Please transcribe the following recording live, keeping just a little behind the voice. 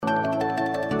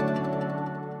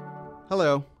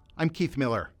Hello, I'm Keith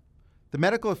Miller. The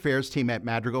medical affairs team at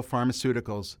Madrigal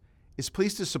Pharmaceuticals is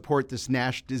pleased to support this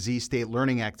NASH disease state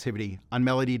learning activity on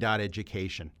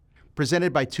Melody.Education,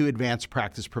 presented by two advanced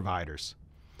practice providers.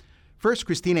 First,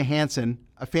 Christina Hansen,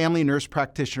 a family nurse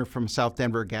practitioner from South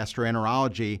Denver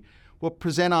Gastroenterology, will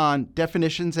present on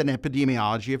definitions and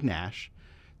epidemiology of NASH,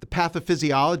 the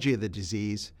pathophysiology of the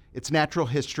disease, its natural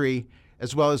history,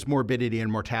 as well as morbidity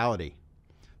and mortality.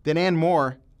 Then Ann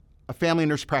Moore, a family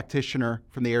nurse practitioner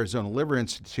from the Arizona Liver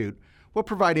Institute, will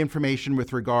provide information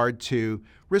with regard to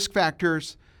risk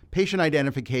factors, patient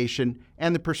identification,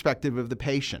 and the perspective of the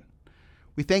patient.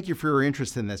 We thank you for your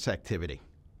interest in this activity.